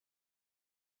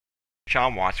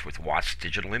John Watts with Watts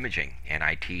Digital Imaging, and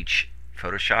I teach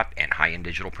Photoshop and high-end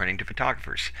digital printing to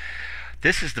photographers.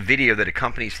 This is the video that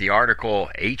accompanies the article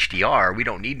HDR. We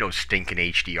don't need no stinking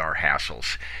HDR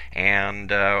hassles. And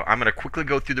I'm going to quickly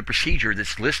go through the procedure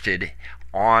that's listed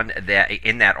on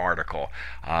in that article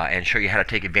and show you how to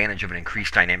take advantage of an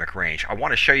increased dynamic range. I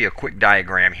want to show you a quick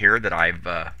diagram here that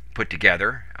I've put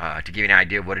together to give you an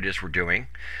idea of what it is we're doing.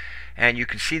 And you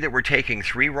can see that we're taking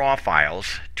 3 raw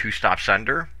files, 2 stops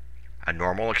under, a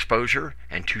normal exposure,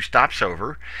 and 2 stops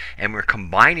over, and we're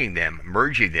combining them,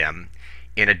 merging them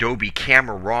in Adobe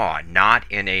Camera Raw, not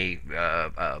in a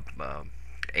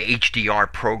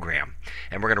HDR program.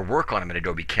 And we're going to work on them in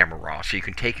Adobe Camera Raw, so you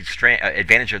can take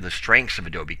advantage of the strengths of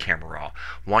Adobe Camera Raw.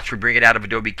 Once we bring it out of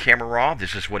Adobe Camera Raw,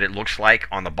 this is what it looks like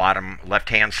on the bottom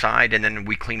left-hand side, and then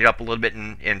we clean it up a little bit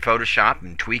in Photoshop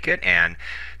and tweak it, and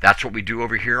that's what we do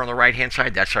over here on the right-hand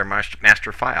side. That's our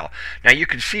master file. Now you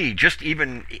can see just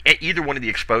even either one of the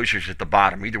exposures at the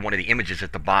bottom, either one of the images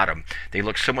at the bottom, they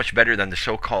look so much better than the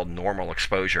so-called normal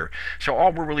exposure. So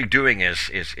all we're really doing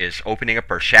is opening up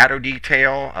our shadow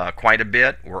detail quite a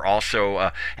bit. We're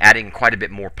also adding quite a bit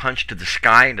more punch to the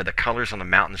sky and to the colors on the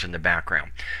mountains in the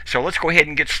background. So let's go ahead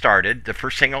and get started. The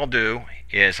first thing I'll do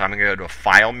is I'm going to go to a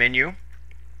File menu.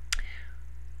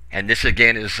 And this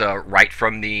again is right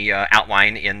from the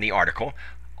outline in the article.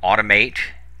 Automate,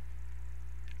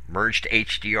 Merge to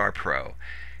HDR Pro.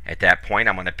 At that point,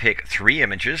 I'm going to pick 3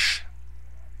 images,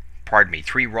 pardon me,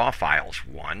 3 raw files.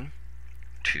 1,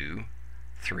 2,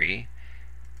 3.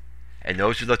 And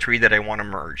those are the 3 that I want to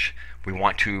merge. We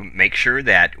want to make sure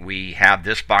that we have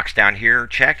this box down here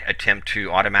checked, attempt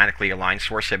to automatically align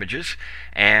source images,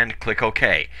 and click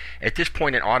OK. At this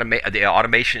point in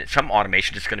some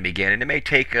automation is going to begin, and it may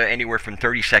take anywhere from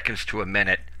 30 seconds to a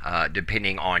minute,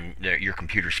 depending on your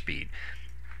computer speed.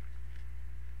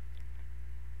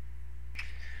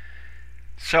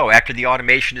 So after the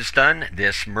automation is done,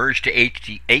 this Merge to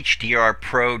HDR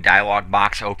Pro dialog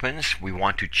box opens. We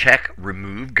want to check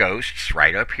Remove Ghosts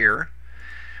right up here.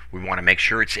 We want to make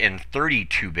sure it's in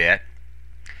 32-bit,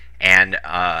 and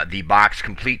the box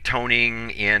Complete Toning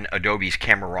in Adobe's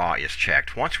Camera Raw is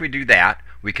checked. Once we do that,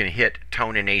 we can hit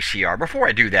Tone in ACR. Before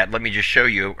I do that, let me just show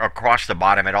you across the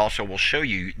bottom. It also will show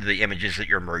you the images that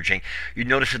you're merging. You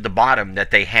notice at the bottom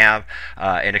that they have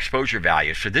an exposure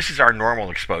value. So this is our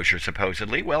normal exposure,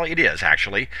 supposedly. Well, it is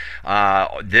actually.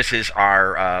 This is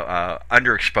our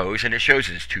underexposed, and it shows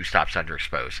it's 2 stops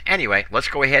underexposed. Anyway, let's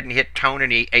go ahead and hit Tone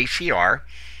in ACR.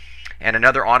 And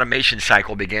another automation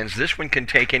cycle begins. This one can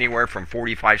take anywhere from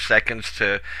 45 seconds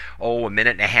to, a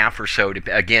minute and a half or so,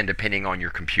 again, depending on your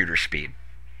computer speed.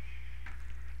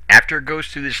 After it goes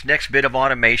through this next bit of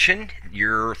automation,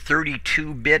 your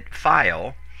 32-bit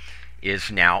file is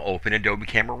now open in Adobe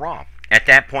Camera Raw. At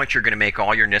that point, you're going to make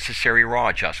all your necessary raw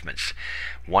adjustments.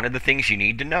 One of the things you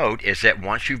need to note is that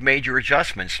once you've made your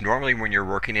adjustments, normally when you're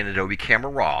working in Adobe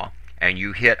Camera Raw, and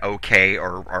you hit OK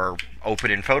or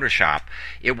open in Photoshop,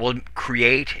 it will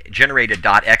generate a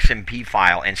 .xmp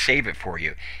file and save it for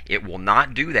you. It will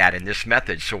not do that in this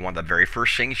method, so one of the very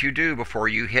first things you do before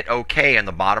you hit OK in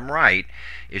the bottom right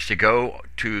is to go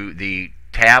to the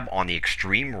tab on the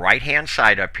extreme right-hand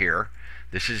side up here.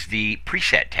 This is the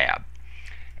Preset tab.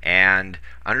 And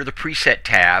under the Preset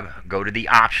tab, go to the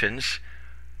Options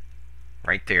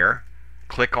right there.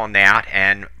 Click on that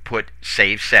and put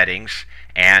Save Settings,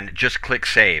 and just click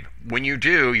Save. When you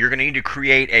do, you're going to need to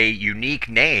create a unique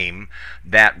name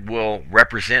that will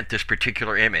represent this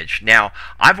particular image. Now,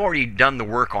 I've already done the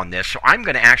work on this, so I'm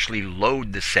going to actually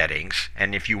load the settings,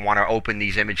 and if you want to open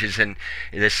these images in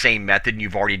the same method and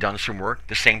you've already done some work,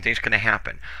 the same thing's going to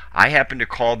happen. I happen to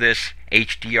call this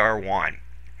HDR1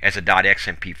 as a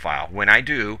 .xmp file. When I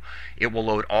do, it will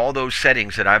load all those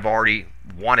settings that I've already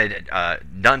wanted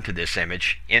done to this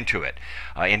image into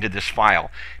this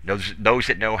file. Those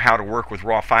that know how to work with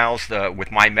raw files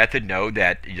with my method know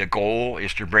that the goal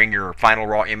is to bring your final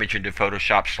raw image into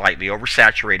Photoshop slightly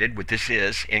oversaturated, what this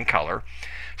is in color,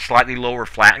 slightly lower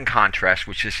flat in contrast,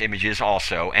 which this image is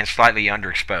also, and slightly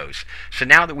underexposed. So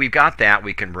now that we've got that,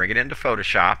 we can bring it into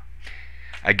Photoshop.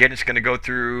 Again, it's going to go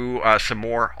through some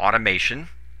more automation.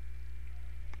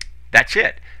 That's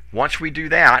it. Once we do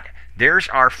that, there's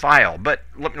our file. But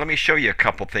let me show you a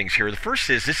couple things here. The first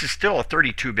is this is still a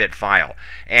 32-bit file,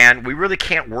 and we really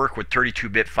can't work with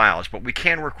 32-bit files, but we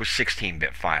can work with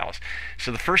 16-bit files.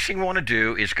 So the first thing we want to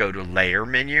do is go to Layer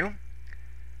menu,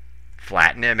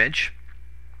 Flatten Image.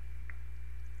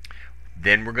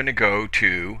 Then we're going to go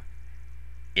to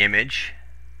Image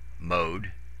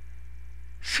Mode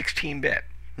 16-bit.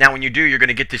 Now when you do, you're going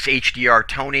to get this HDR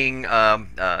toning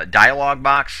dialog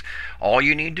box. All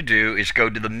you need to do is go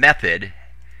to the method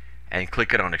and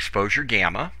click it on exposure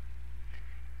gamma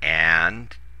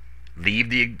and leave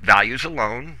the values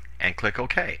alone and click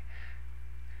OK.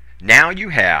 Now you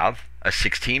have a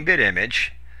 16-bit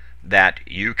image that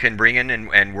you can bring in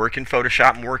and work in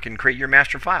Photoshop and work and create your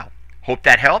master file. Hope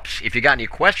that helps. If you got any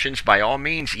questions, by all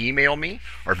means, email me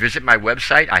or visit my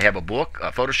website. I have a book,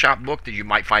 a Photoshop book that you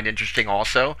might find interesting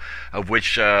also, of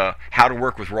which how to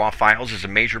work with raw files is a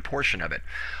major portion of it.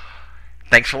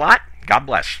 Thanks a lot. God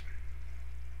bless.